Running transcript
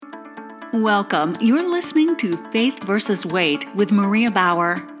Welcome. You're listening to Faith vs. Weight with Maria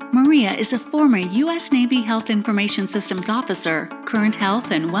Bauer. Maria is a former U.S. Navy Health Information Systems officer, current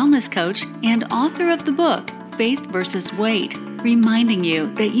health and wellness coach, and author of the book Faith vs. Weight, reminding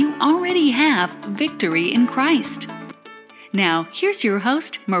you that you already have victory in Christ. Now, here's your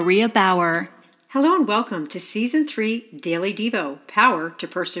host, Maria Bauer. Hello and welcome to Season 3 Daily Devo, Power to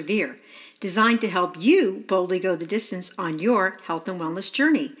Persevere, designed to help you boldly go the distance on your health and wellness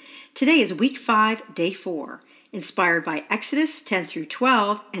journey. Today is Week 5, Day 4, inspired by Exodus 10 through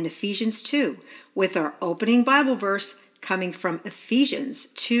 12 and Ephesians 2, with our opening Bible verse coming from Ephesians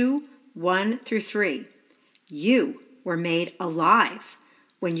 2, 1 through 3. You were made alive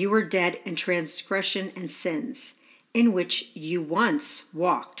when you were dead in transgression and sins, in which you once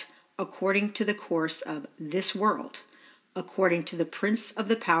walked, according to the course of this world, according to the prince of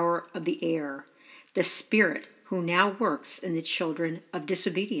the power of the air, the spirit who now works in the children of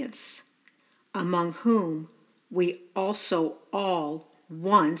disobedience, among whom we also all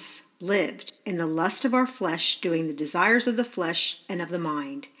once lived in the lust of our flesh, doing the desires of the flesh and of the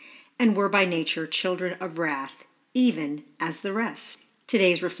mind, and were by nature children of wrath, even as the rest.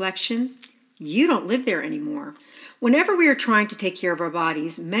 Today's reflection: you don't live there anymore. Whenever we are trying to take care of our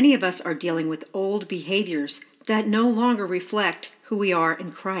bodies, many of us are dealing with old behaviors that no longer reflect who we are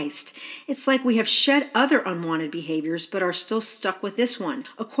in Christ. It's like we have shed other unwanted behaviors but are still stuck with this one.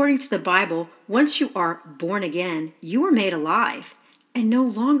 According to the Bible, once you are born again, you are made alive and no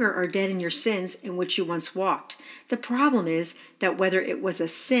longer are dead in your sins in which you once walked. The problem is that whether it was a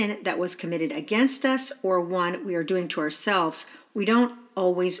sin that was committed against us or one we are doing to ourselves, we don't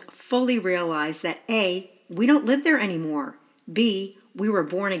always fully realize that A, we don't live there anymore. B, we were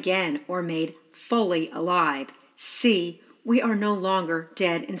born again or made fully alive. C, we are no longer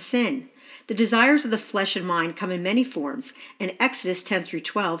dead in sin. The desires of the flesh and mind come in many forms. In Exodus 10 through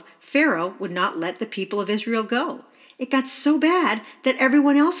 12, Pharaoh would not let the people of Israel go. It got so bad that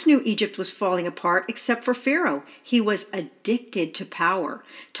everyone else knew Egypt was falling apart except for Pharaoh. He was addicted to power.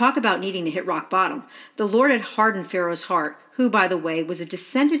 Talk about needing to hit rock bottom. The Lord had hardened Pharaoh's heart, who, by the way, was a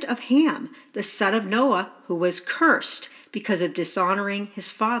descendant of Ham, the son of Noah, who was cursed because of dishonoring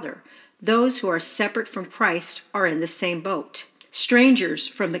his father. Those who are separate from Christ are in the same boat. Strangers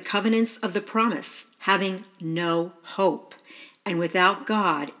from the covenants of the promise, having no hope, and without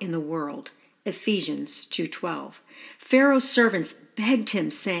God in the world. Ephesians 2:12. Pharaoh's servants begged him,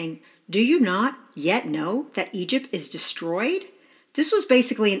 saying, "Do you not yet know that Egypt is destroyed?" This was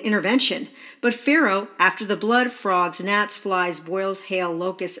basically an intervention, but Pharaoh, after the blood, frogs, gnats, flies, boils, hail,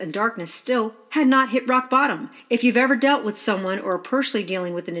 locusts, and darkness, still had not hit rock bottom. If you've ever dealt with someone or are personally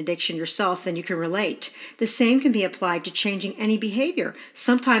dealing with an addiction yourself, then you can relate. The same can be applied to changing any behavior.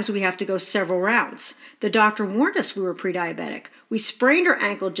 Sometimes we have to go several rounds. The doctor warned us we were pre-diabetic. We sprained our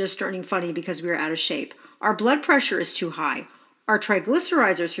ankle just turning funny because we were out of shape. Our blood pressure is too high. Our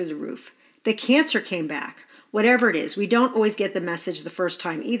triglycerides are through the roof. The cancer came back. Whatever it is, we don't always get the message the first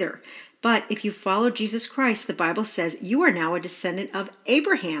time either. But if you follow Jesus Christ, the Bible says you are now a descendant of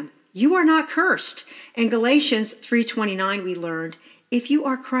Abraham. You are not cursed. In Galatians 3:29 we learned, if you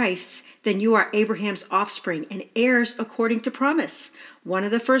are Christ's, then you are Abraham's offspring and heirs according to promise. One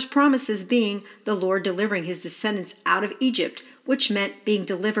of the first promises being the Lord delivering his descendants out of Egypt, which meant being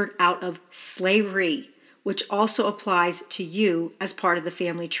delivered out of slavery, which also applies to you as part of the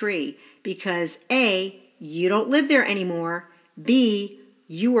family tree, because A, you don't live there anymore. B,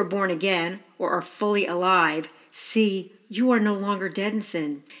 you were born again or are fully alive. C, you are no longer dead in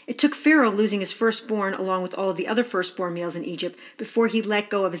sin. It took Pharaoh losing his firstborn along with all of the other firstborn males in Egypt before he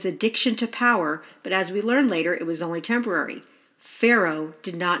let go of his addiction to power, but as we learned later, it was only temporary. Pharaoh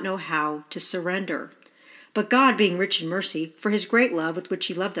did not know how to surrender. But God, being rich in mercy, for his great love with which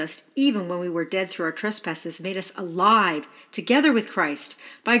he loved us, even when we were dead through our trespasses, made us alive together with Christ.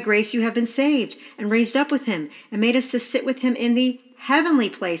 By grace you have been saved, and raised up with him, and made us to sit with him in the heavenly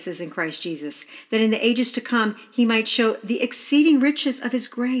places in Christ Jesus, that in the ages to come he might show the exceeding riches of his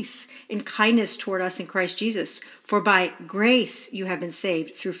grace in kindness toward us in Christ Jesus. For by grace you have been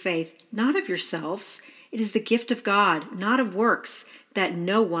saved through faith, not of yourselves. It is the gift of God, not of works, that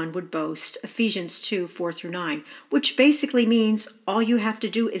no one would boast. Ephesians 2:4-9, which basically means all you have to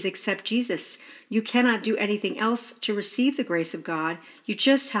do is accept Jesus. You cannot do anything else to receive the grace of God. You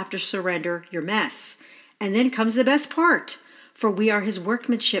just have to surrender your mess. And then comes the best part. For we are his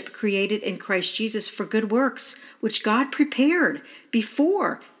workmanship, created in Christ Jesus for good works, which God prepared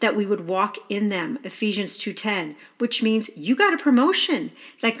before that we would walk in them. Ephesians 2:10, which means you got a promotion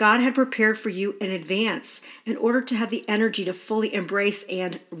that God had prepared for you in advance. In order to have the energy to fully embrace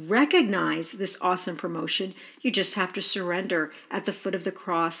and recognize this awesome promotion, you just have to surrender at the foot of the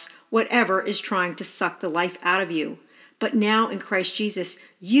cross whatever is trying to suck the life out of you. But now in Christ Jesus,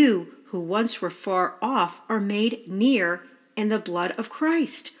 you who once were far off are made near in the blood of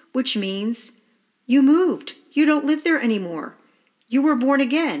Christ, which means you moved. You don't live there anymore. You were born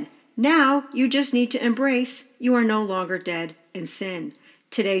again. Now you just need to embrace you are no longer dead in sin.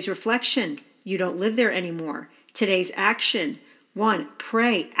 Today's reflection, you don't live there anymore. Today's action, 1,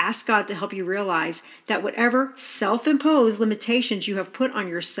 pray, ask God to help you realize that whatever self-imposed limitations you have put on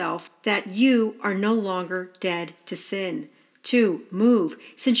yourself, that you are no longer dead to sin. 2, move.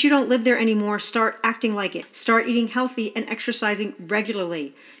 Since you don't live there anymore, start acting like it. Start eating healthy and exercising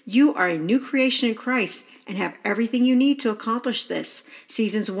regularly. You are a new creation in Christ and have everything you need to accomplish this.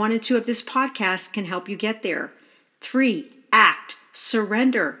 Seasons 1 and 2 of this podcast can help you get there. 3, act.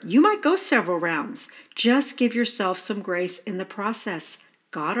 Surrender. You might go several rounds. Just give yourself some grace in the process.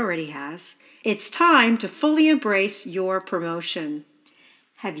 God already has. It's time to fully embrace your promotion.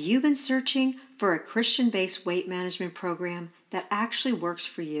 Have you been searching for a Christian-based weight management program that actually works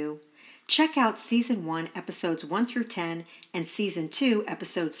for you? Check out Season 1, Episodes 1 through 10, and Season 2,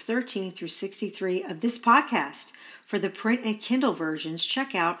 Episodes 13 through 63 of this podcast. For the print and Kindle versions,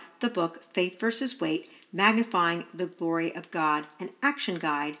 check out the book Faith vs. Weight, Magnifying the Glory of God, an action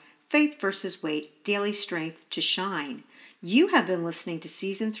guide, Faith vs. Weight, Daily Strength to Shine. You have been listening to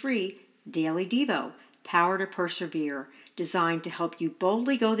Season 3, Daily Devo, Power to Persevere, designed to help you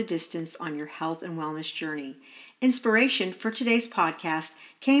boldly go the distance on your health and wellness journey. Inspiration for today's podcast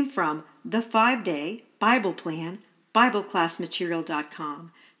came from the 5-Day Bible Plan,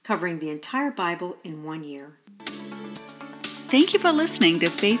 BibleClassMaterial.com, covering the entire Bible in 1 year. Thank you for listening to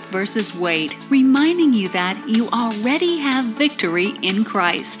Faith vs. Weight, reminding you that you already have victory in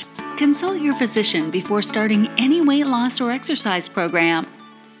Christ. Consult your physician before starting any weight loss or exercise program.